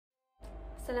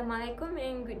Assalamualaikum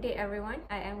and good day everyone.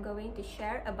 I am going to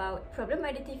share about problem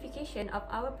identification of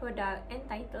our product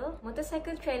entitled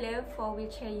Motorcycle Trailer for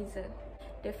Wheelchair User.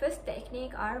 The first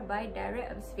technique are by direct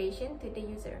observation to the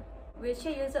user.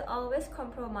 Wheelchair user always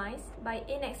compromised by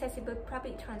inaccessible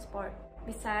public transport.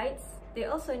 Besides, they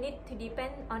also need to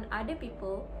depend on other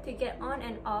people to get on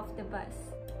and off the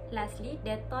bus. Lastly,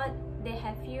 they thought they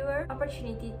have fewer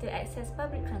opportunity to access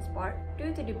public transport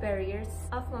due to the barriers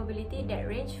of mobility that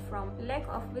range from lack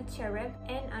of wheelchair ramp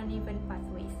and uneven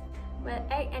pathways. Well,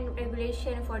 act and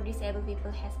regulation for disabled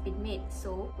people has been made,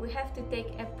 so we have to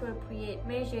take appropriate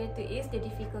measure to ease the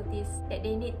difficulties that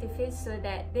they need to face so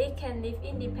that they can live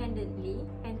independently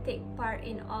and take part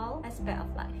in all aspects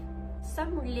of life.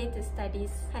 Some related studies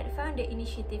had found the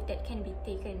initiative that can be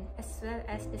taken, as well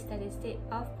as the statistic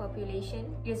of population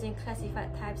using classified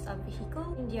types of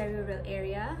vehicle in their rural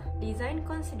area, design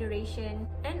consideration,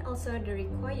 and also the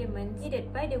requirements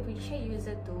needed by the wheelchair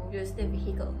user to use the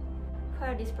vehicle.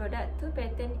 For this product, 2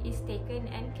 patent is taken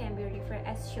and can be referred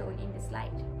as shown in the slide.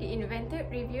 The inventor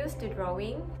reviews the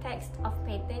drawing, text of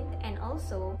patent, and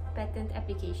also patent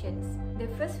applications. The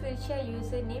first wheelchair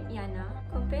user named Yana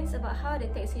complains about how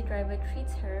the taxi driver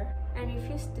treats her and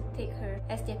refused to take her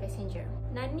as their passenger.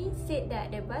 Nani said that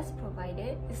the bus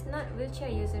provided is not wheelchair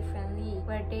user friendly,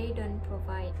 where they don't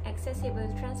provide accessible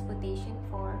transportation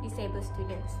for disabled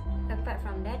students. Apart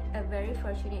from that, a very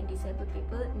fortunate disabled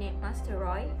people named Master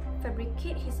Roy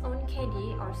fabricate his own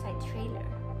caddy or side trailer.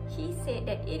 He said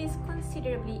that it is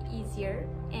considerably easier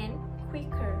and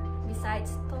quicker.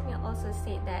 Besides, Tommy also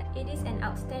said that it is an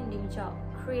outstanding job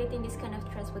creating this kind of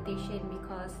transportation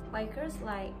because bikers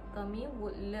like Tommy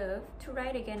would love to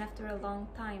ride again after a long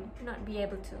time, not be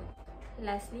able to.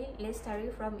 Lastly,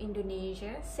 Lestari from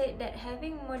Indonesia said that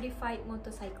having modified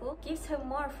motorcycle gives her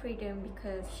more freedom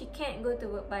because she can't go to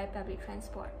work by public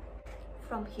transport.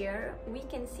 From here, we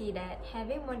can see that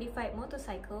having modified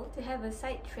motorcycle to have a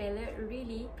side trailer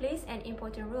really plays an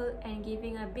important role and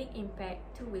giving a big impact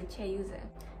to wheelchair user.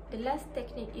 The last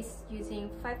technique is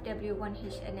using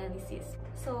 5W1H analysis.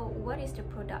 So what is the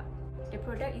product? The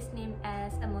product is named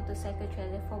as a motorcycle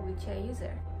trailer for wheelchair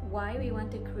user. Why we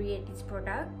want to create this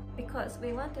product? Because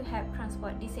we want to help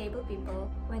transport disabled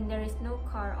people when there is no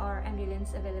car or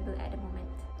ambulance available at the moment.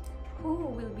 Who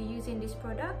will be using this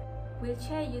product?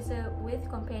 Wheelchair user with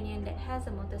companion that has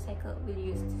a motorcycle will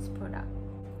use this product.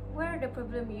 Where the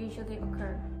problem usually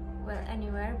occur? Well,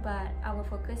 anywhere, but our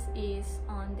focus is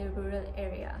on the rural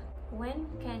area. When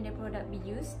can the product be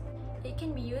used? It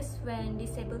can be used when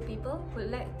disabled people would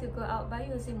like to go out by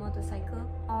using motorcycle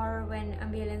or when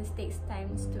ambulance takes time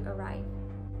to arrive.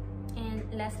 And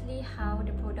lastly, how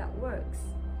the product works.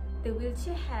 The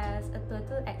wheelchair has a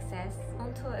total access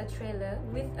onto a trailer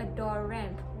with a door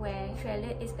ramp where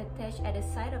trailer is attached at the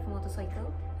side of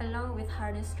motorcycle along with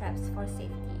harness straps for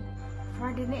safety.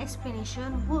 Further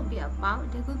explanation will be about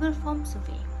the Google Form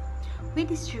survey. We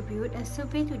distribute a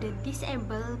survey to the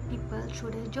disabled people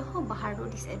through the Johor Bahru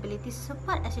Disability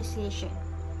Support Association.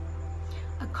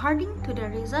 According to the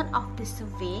result of the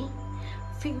survey,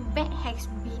 feedback has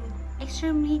been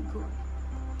extremely good.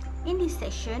 In this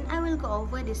section, I will go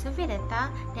over the survey data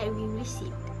that we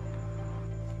received.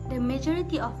 The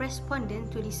majority of respondents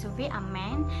to the survey are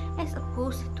men as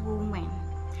opposed to women.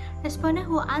 Respondents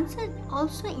who answered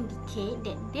also indicate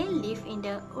that they live in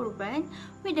the urban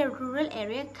with the rural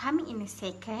area coming in a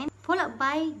second, followed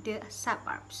by the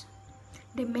suburbs.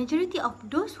 The majority of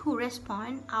those who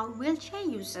respond are wheelchair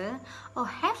users or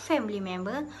have family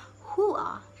members who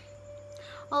are.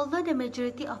 Although the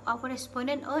majority of our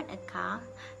respondents own a car,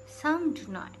 some do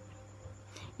not.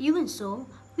 Even so,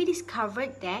 we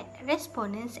discovered that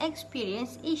respondents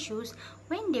experience issues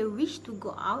when they wish to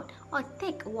go out or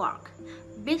take a walk,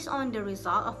 based on the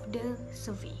result of the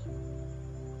survey.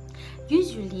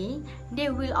 Usually, they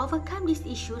will overcome these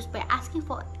issues by asking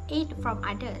for aid from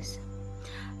others.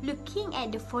 Looking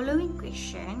at the following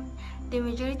question, the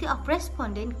majority of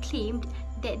respondents claimed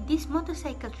that this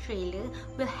motorcycle trailer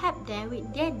will help them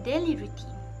with their daily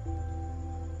routine.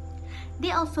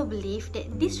 They also believe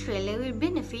that this trailer will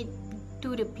benefit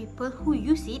to the people who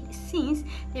use it since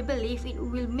they believe it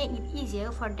will make it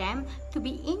easier for them to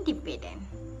be independent.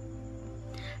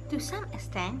 To some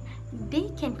extent, they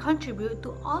can contribute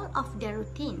to all of their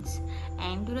routines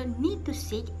and do not need to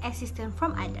seek assistance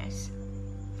from others.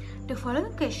 The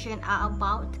following questions are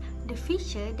about the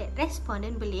feature that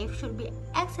respondents believe should be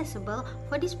accessible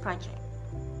for this project.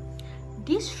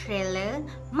 This trailer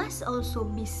must also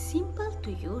be simple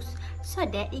to use so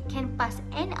that it can pass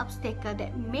any obstacle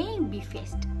that may be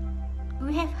faced.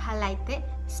 We have highlighted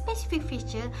specific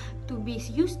features to be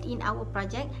used in our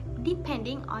project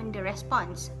depending on the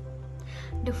response.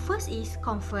 The first is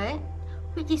comfort,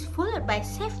 which is followed by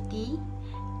safety,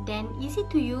 then easy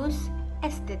to use,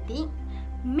 aesthetic,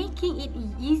 making it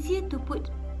easier to put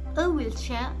a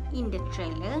wheelchair in the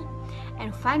trailer,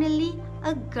 and finally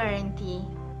a guarantee.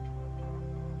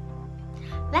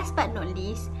 Last but not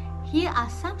least, here are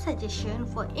some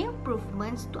suggestions for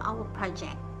improvements to our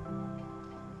project.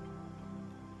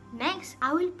 Next,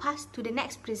 I will pass to the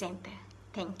next presenter.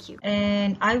 Thank you.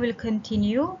 And I will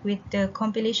continue with the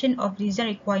compilation of design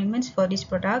requirements for this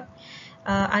product.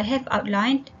 I have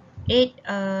outlined 8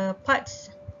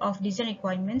 parts of design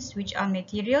requirements, which are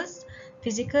materials,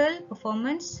 physical,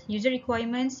 performance, user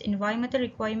requirements, environmental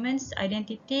requirements,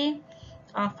 identity,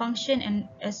 function, and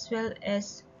as well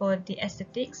as for the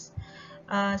aesthetics.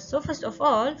 So first of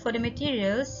all, for the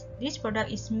materials, this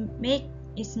product is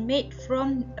made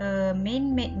from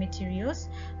man-made materials,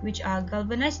 which are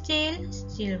galvanized steel,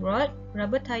 steel rod,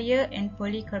 rubber tire, and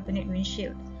polycarbonate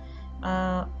windshield.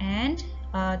 And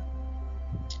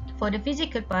for the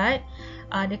physical part,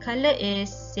 the color is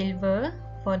silver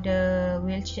for the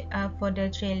wheelchair, for the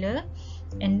trailer,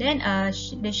 and then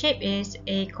the shape is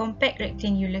a compact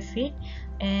rectangular feet.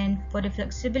 And for the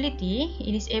flexibility,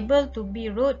 it is able to be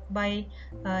rode by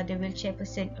the wheelchair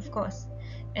person, of course.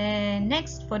 And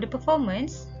next, for the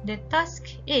performance, the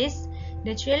task is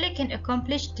the trailer can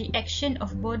accomplish the action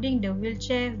of boarding the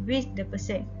wheelchair with the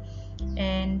person.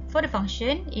 And for the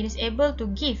function, it is able to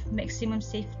give maximum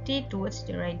safety towards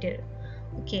the rider.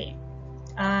 Okay.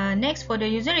 Next, for the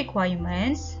user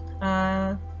requirements,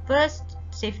 first,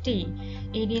 safety.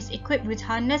 It is equipped with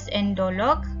harness and door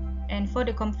lock. And for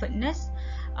the comfortness,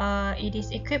 it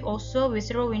is equipped also with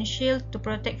roll windshield to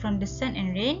protect from the sun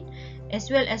and rain,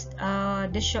 as well as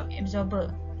the shock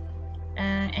absorber.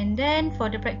 And then for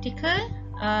the practical,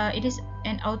 it is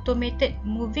an automated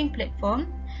moving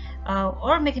platform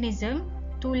or mechanism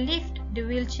to lift the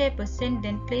wheelchair person,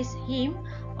 then place him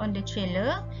on the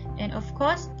trailer, and of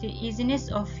course the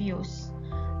easiness of use.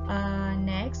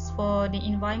 Next, for the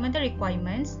environmental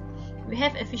requirements, we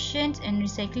have efficient and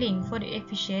recycling. For the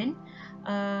efficient,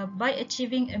 by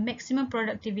achieving a maximum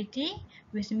productivity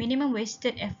with minimum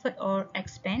wasted effort or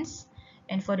expense.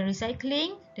 And for the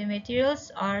recycling, the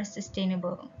materials are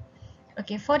sustainable.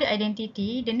 Okay, for the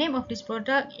identity, the name of this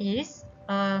product is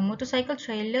motorcycle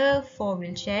trailer for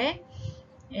wheelchair.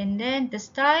 And then the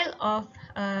style of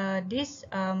this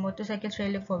motorcycle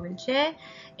trailer for wheelchair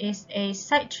is a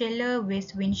side trailer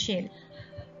with windshield.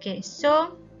 Okay,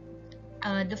 so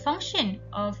the function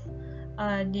of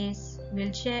this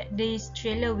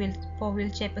trailer for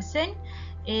wheelchair person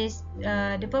is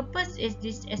the purpose is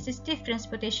this assistive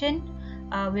transportation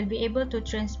will be able to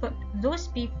transport those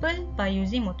people by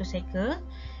using motorcycle.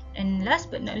 And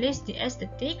last but not least, the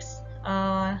aesthetics.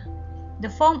 The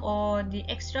form or the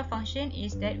extra function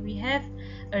is that we have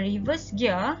a reverse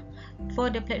gear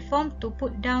for the platform to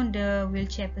put down the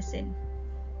wheelchair person.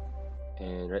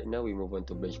 And right now we move on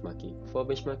to benchmarking. For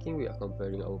benchmarking, we are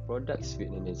comparing our products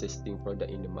with an existing product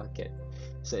in the market.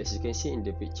 So as you can see in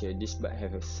the picture, this bike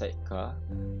have a sidecar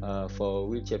for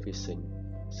wheelchair person.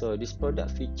 So this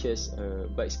product features a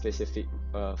bike specific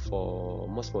for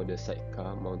most model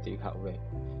sidecar mounting hardware,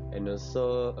 and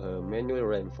also a manual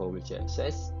ramp for wheelchair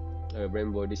access, a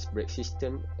Brembo disc brake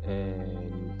system,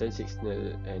 and turn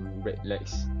signal and brake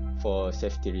lights for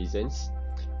safety reasons.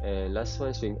 And last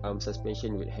one, swing arm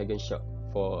suspension with Hagen shock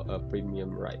for a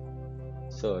premium ride.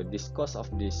 So this cost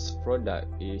of this product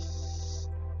is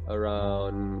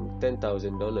around $10,000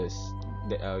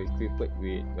 that are equipped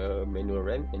with a manual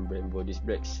ramp and Brembo disc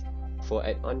brakes. For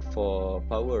add-on for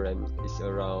power ramp is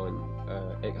around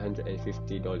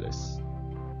 $850.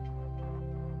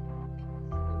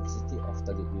 Diversity of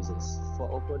target users.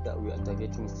 For our product, we are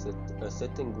targeting a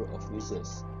certain group of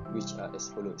users, which are as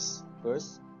follows.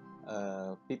 First,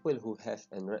 people who have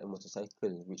and ride a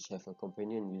motorcycle which have a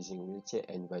companion using wheelchair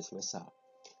and vice versa.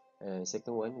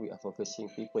 Second one, we are focusing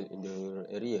people in the rural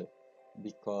area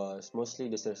because mostly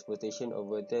the transportation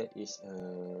over there is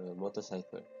a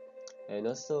motorcycle, and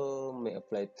also may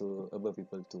apply to urban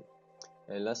people too.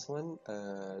 And last one,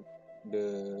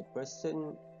 the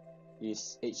person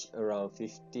is aged around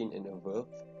 15 and above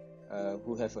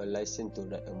who have a license to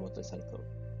ride a motorcycle.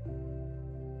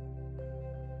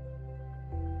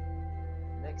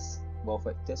 Next, wow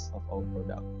factors of our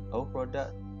product. Our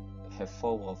product have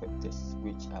 4 wow factors,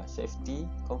 which are safety,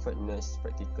 comfortness,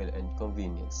 practical, and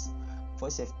convenience. For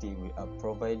safety, we are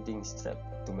providing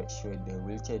strap to make sure the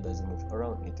wheelchair doesn't move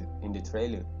around in the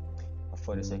trailer.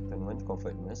 For the second one,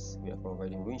 comfortness, we are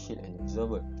providing windshield and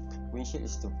absorber. Windshield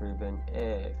is to prevent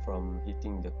air from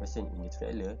hitting the person in the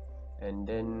trailer, and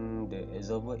then the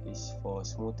absorber is for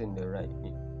smoothen the ride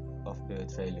of the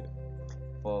trailer.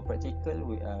 For practical,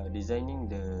 we are designing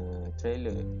the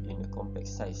trailer in a complex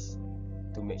size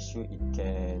to make sure it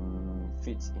can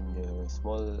fit in the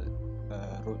small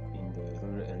road in the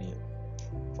rural area.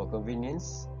 For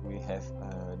convenience, we have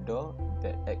a door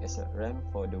that acts as a ramp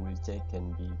for the wheelchair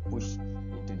can be pushed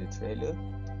into the trailer.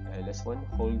 And last one,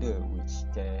 holder, which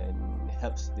can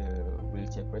helps the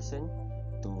wheelchair person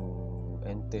to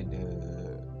enter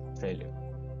the trailer.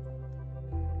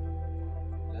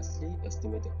 Lastly,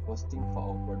 estimated costing for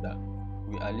our product.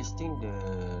 We are listing the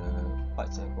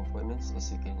parts and components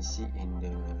as you can see in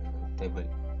the table.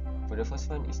 For the first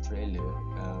one is trailer,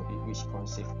 which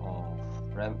consists of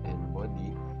ramp and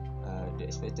body. The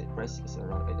expected price is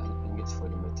around 800 ringgit for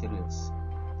the materials.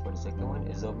 For the second one,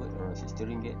 absorber around 60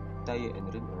 ringgit, tire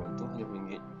and rim around 200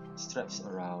 ringgit, straps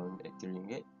around 80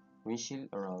 ringgit, windshield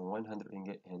around 100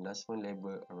 ringgit, and last one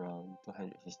labor around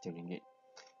 260 ringgit.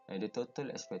 And the total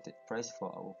expected price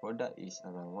for our product is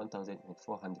around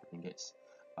 1,400 ringgit.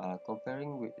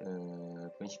 Comparing with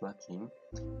benchmarking,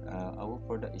 our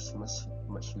product is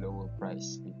much lower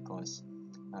price because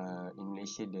in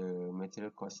Malaysia the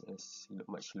material cost is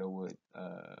much lower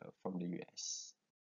from the US.